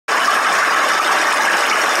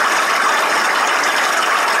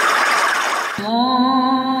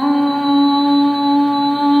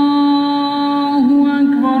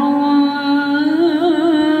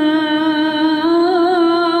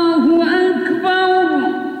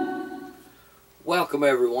Welcome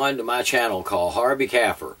everyone to my channel called Harbi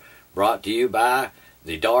Kafir, brought to you by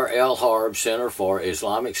the Dar el Harb Center for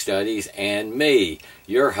Islamic Studies and me,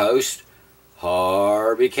 your host,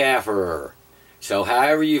 Harbi Kafir. So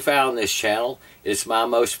however you found this channel, it's my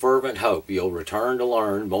most fervent hope you'll return to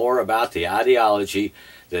learn more about the ideology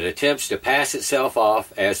that attempts to pass itself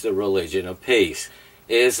off as the religion of peace,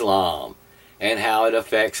 Islam, and how it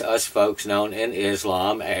affects us folks known in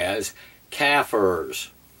Islam as Kafirs.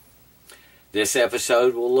 This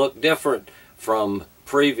episode will look different from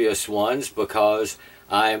previous ones because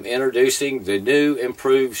I am introducing the new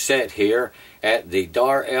improved set here at the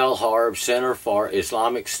Dar el Harb Center for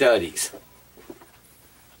Islamic Studies.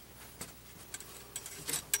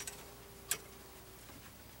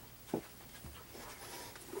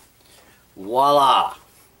 Voila!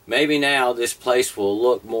 Maybe now this place will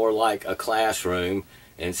look more like a classroom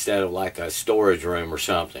instead of like a storage room or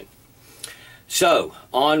something. So,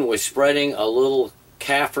 on with spreading a little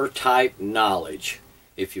Kafir-type knowledge.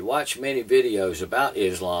 If you watch many videos about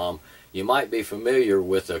Islam, you might be familiar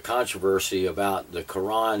with the controversy about the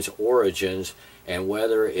Quran's origins and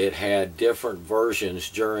whether it had different versions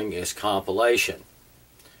during its compilation.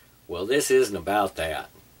 Well, this isn't about that.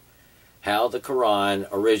 How the Quran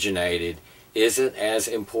originated isn't as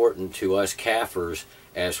important to us Kafirs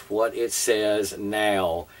as what it says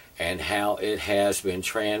now and how it has been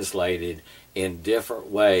translated in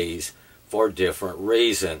different ways for different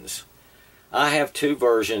reasons. I have two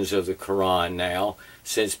versions of the Quran now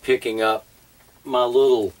since picking up my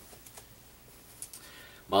little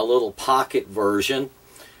pocket version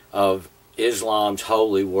of Islam's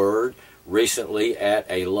holy word recently at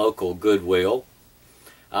a local Goodwill.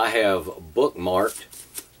 I have bookmarked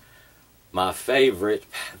my favorite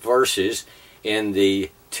verses in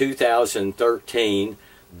the 2013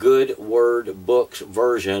 Good Word Books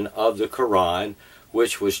version of the Quran,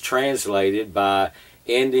 which was translated by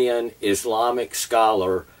Indian Islamic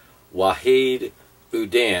scholar Wahid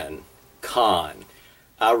Uddin Khan.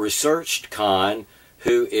 I researched Khan,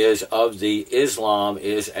 who is of the Islam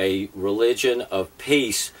is a religion of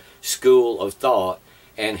peace school of thought,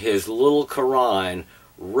 and his little Quran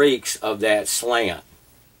reeks of that slant.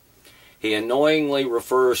 He annoyingly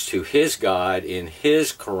refers to his God in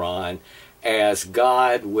his Quran as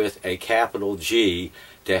God with a capital G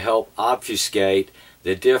to help obfuscate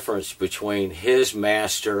the difference between his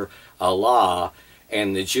master Allah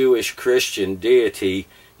and the Jewish Christian deity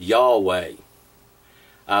Yahweh.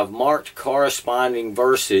 I've marked corresponding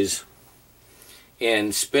verses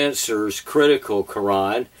in Spencer's Critical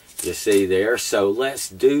Qur'an, you see there, so let's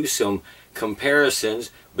do some comparisons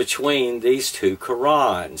between these two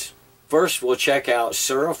Qur'ans. First, we'll check out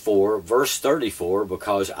Surah 4, verse 34,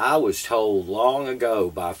 because I was told long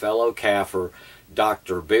ago by fellow Kafir,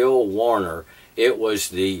 Dr. Bill Warner, it was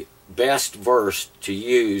the best verse to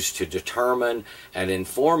use to determine an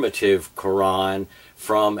informative Quran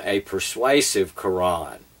from a persuasive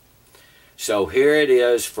Quran. So here it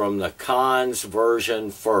is from the Khan's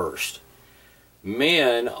version first.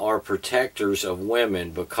 Men are protectors of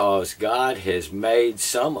women because God has made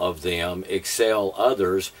some of them excel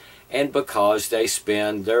others and because they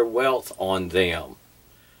spend their wealth on them.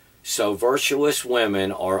 So virtuous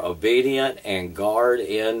women are obedient and guard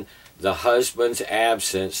in the husband's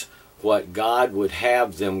absence what God would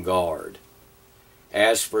have them guard.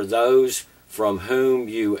 As for those from whom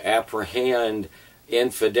you apprehend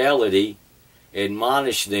infidelity,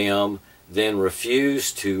 admonish them, then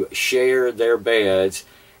refuse to share their beds,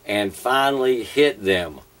 and finally hit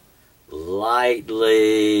them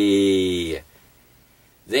lightly.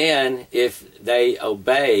 Then, if they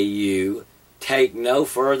obey you, take no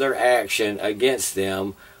further action against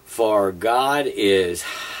them, for God is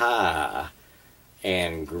high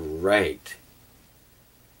and great.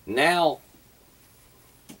 Now,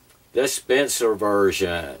 the Spencer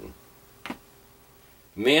version.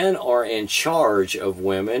 Men are in charge of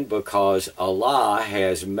women because Allah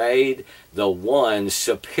has made the one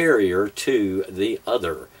superior to the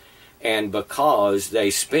other, and because they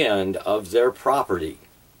spend of their property.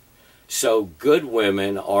 So good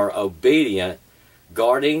women are obedient,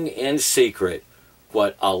 guarding in secret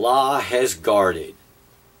what Allah has guarded.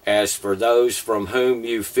 As for those from whom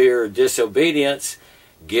you fear disobedience,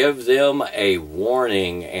 give them a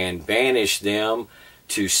warning and banish them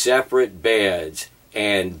to separate beds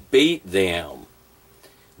and beat them.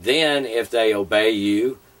 Then, if they obey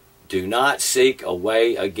you, do not seek a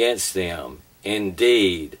way against them.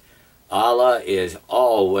 Indeed, Allah is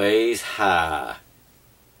always high,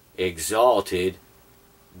 exalted,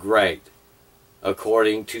 great,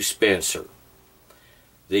 according to Spencer.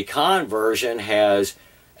 The Khan version has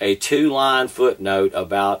a two-line footnote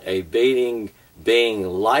about a beating being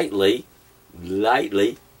lightly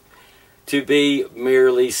to be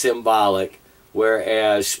merely symbolic,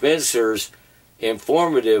 whereas Spencer's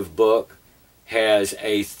informative book has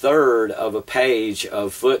a third of a page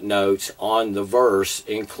of footnotes on the verse,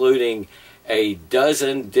 including a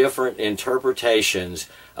dozen different interpretations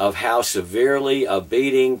of how severely a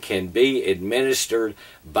beating can be administered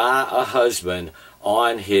by a husband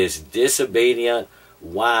on his disobedient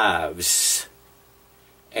wives,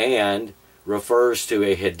 and refers to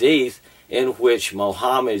a hadith in which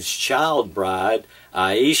Muhammad's child bride,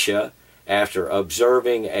 Aisha, after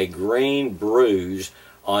observing a green bruise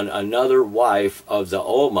on another wife of the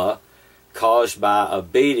Ummah caused by a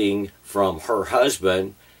beating from her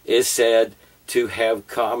husband, is said to have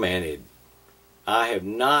commented, "I have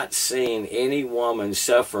not seen any woman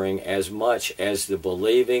suffering as much as the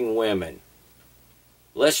believing women."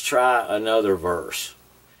 Let's try another verse.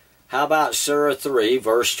 How about Surah 3,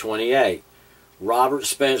 verse 28? Robert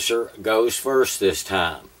Spencer goes first this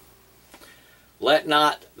time. "Let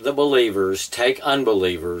not the believers take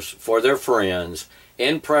unbelievers for their friends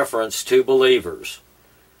in preference to believers.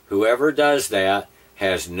 Whoever does that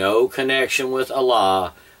has no connection with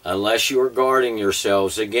Allah unless you are guarding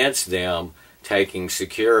yourselves against them, taking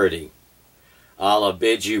security. Allah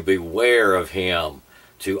bids you beware of him.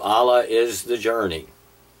 To Allah is the journey."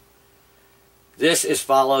 This is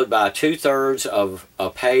followed by 2/3 of a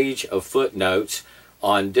page of footnotes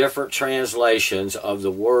on different translations of the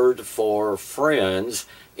word for friends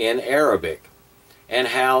in Arabic, and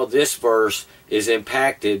how this verse is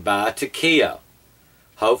impacted by taqiyya.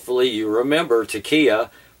 Hopefully you remember taqiyya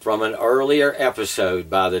from an earlier episode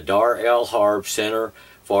by the Dar el Harb Center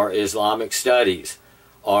for Islamic Studies,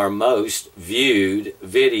 our most viewed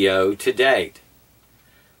video to date.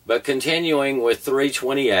 But continuing with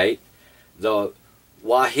 328, the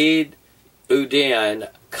Wahid Uddin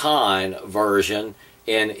Khan version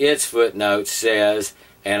in its footnotes says,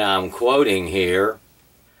 and I'm quoting here,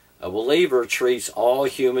 "A believer treats all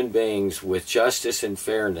human beings with justice and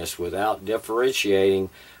fairness without differentiating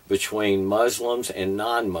between Muslims and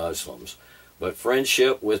non-Muslims, but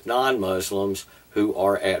friendship with non-Muslims who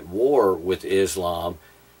are at war with Islam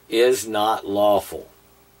is not lawful."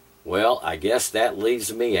 Well, I guess that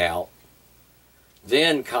leaves me out.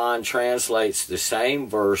 Then Khan translates the same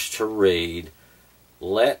verse to read,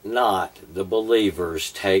 "Let not the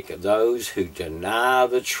believers take those who deny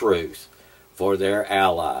the truth for their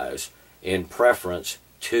allies in preference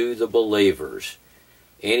to the believers.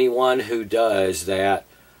 Anyone who does that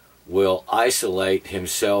will isolate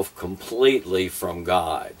himself completely from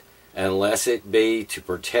God, unless it be to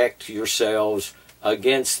protect yourselves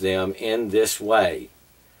against them in this way.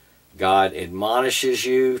 God admonishes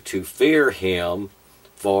you to fear him,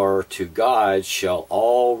 for to God shall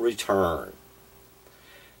all return."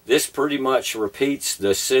 This pretty much repeats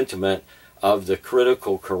the sentiment of the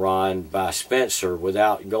Critical Qur'an by Spencer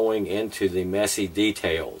without going into the messy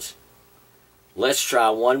details. Let's try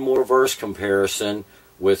one more verse comparison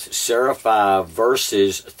with Surah 5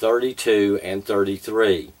 verses 32 and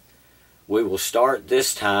 33. We will start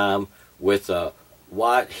this time with the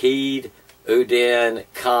Wahid Uddin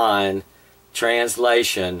Khan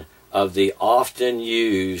translation of the often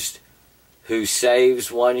used "who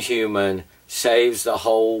saves one human saves the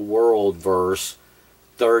whole world" verse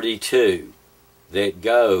 32 that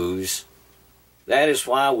goes, "That is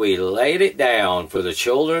why we laid it down for the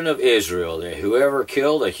children of Israel that whoever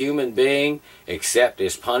killed a human being except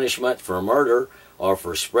as punishment for murder or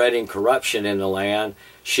for spreading corruption in the land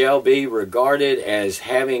shall be regarded as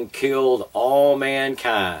having killed all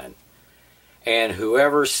mankind. And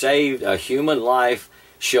whoever saved a human life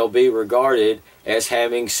shall be regarded as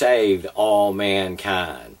having saved all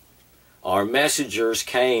mankind. Our messengers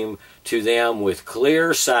came to them with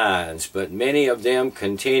clear signs, but many of them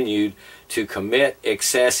continued to commit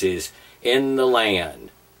excesses in the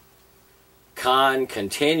land." Khan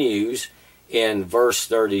continues in verse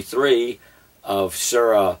 33 of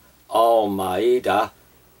Surah Al-Ma'idah,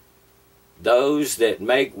 "Those that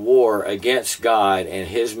make war against God and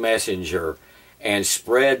his messenger and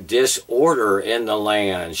spread disorder in the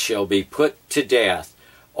land shall be put to death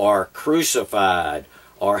or crucified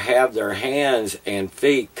or have their hands and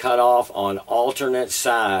feet cut off on alternate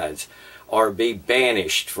sides or be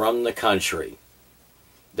banished from the country.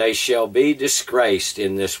 They shall be disgraced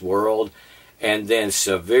in this world and then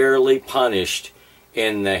severely punished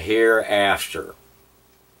in the hereafter."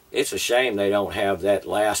 It's a shame they don't have that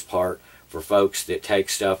last part for folks that take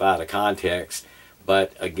stuff out of context,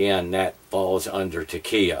 but again, that falls under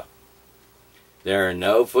taqiyya. There are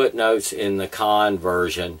no footnotes in the Khan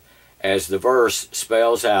version, as the verse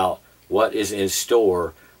spells out what is in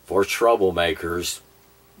store for troublemakers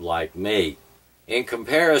like me. In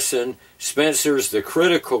comparison, Spencer's The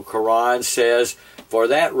Critical Qur'an says, "For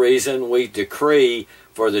that reason we decree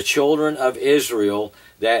for the children of Israel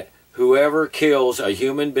that whoever kills a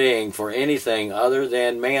human being for anything other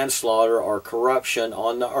than manslaughter or corruption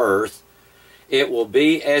on the earth, it will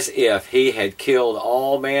be as if he had killed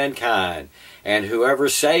all mankind, and whoever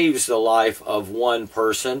saves the life of one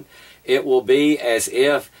person, it will be as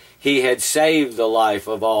if he had saved the life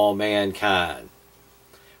of all mankind.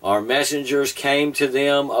 Our messengers came to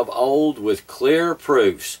them of old with clear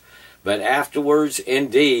proofs, but afterwards,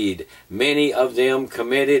 indeed, many of them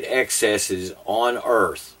committed excesses on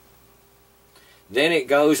earth." Then it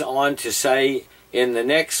goes on to say in the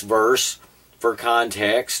next verse, for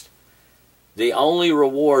context, "The only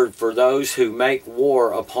reward for those who make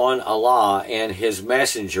war upon Allah and His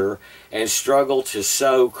Messenger and struggle to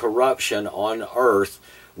sow corruption on earth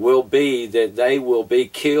will be that they will be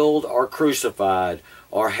killed or crucified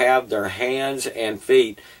or have their hands and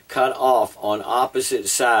feet cut off on opposite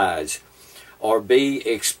sides or be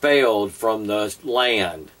expelled from the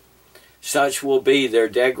land. Such will be their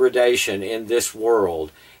degradation in this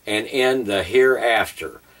world, and in the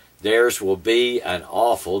hereafter theirs will be an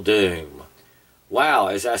awful doom." Wow,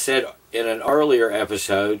 as I said in an earlier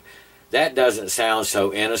episode, that doesn't sound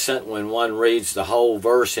so innocent when one reads the whole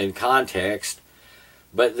verse in context.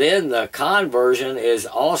 But then the conversion is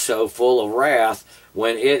also full of wrath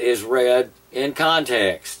when it is read in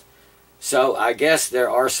context. So I guess there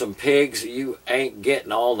are some pigs you ain't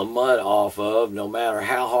getting all the mud off of, no matter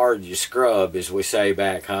how hard you scrub, as we say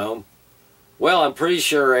back home. Well, I'm pretty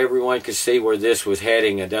sure everyone could see where this was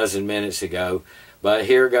heading a dozen minutes ago, but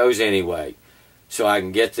here goes anyway, so I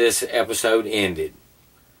can get this episode ended.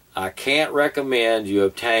 I can't recommend you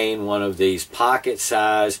obtain one of these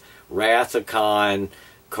pocket-sized Wrath of Khan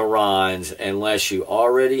Qur'ans unless you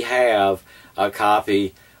already have a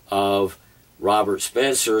copy of Robert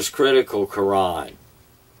Spencer's Critical Qur'an.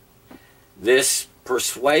 This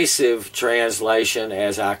persuasive translation,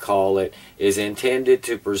 as I call it, is intended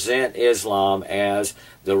to present Islam as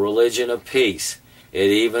the religion of peace. It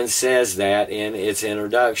even says that in its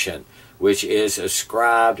introduction, which is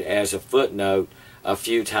ascribed as a footnote a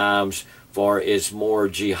few times for its more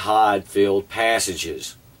jihad-filled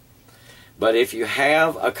passages. But if you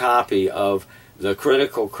have a copy of the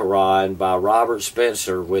Critical Qur'an by Robert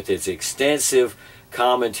Spencer with its extensive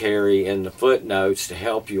commentary in the footnotes to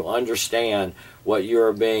help you understand what you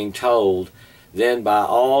are being told, then by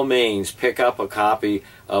all means pick up a copy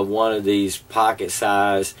of one of these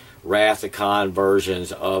pocket-sized Wrath of Khan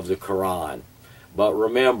versions of the Qur'an. But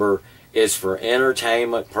remember, it's for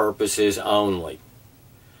entertainment purposes only.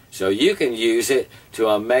 So you can use it to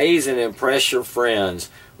amaze and impress your friends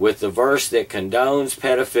with the verse that condones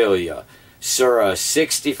pedophilia, Surah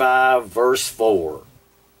 65, verse 4.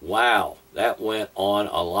 Wow, that went on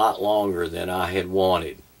a lot longer than I had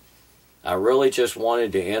wanted. I really just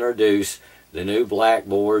wanted to introduce the new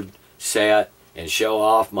blackboard set and show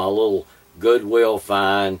off my little Goodwill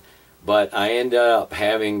find, but I ended up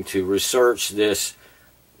having to research this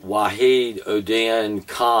Wahid Uddin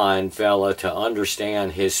Khan fella to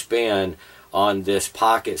understand his spin on this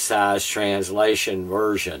pocket-sized translation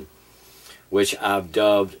version, which I've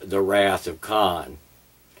dubbed the Wrath of Khan,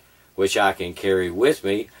 which I can carry with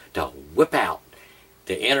me to whip out,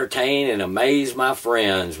 to entertain and amaze my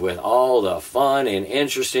friends with all the fun and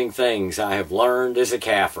interesting things I have learned as a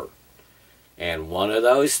kafir. And one of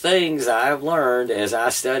those things I have learned as I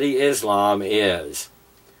study Islam is,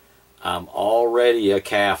 I'm already a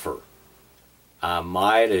kafir. I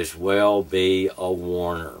might as well be a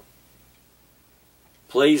warner.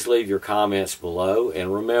 Please leave your comments below,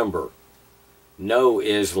 and remember, know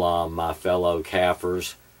Islam, my fellow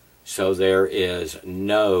kafirs, so there is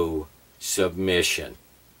no submission.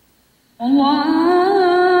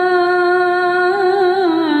 Allah.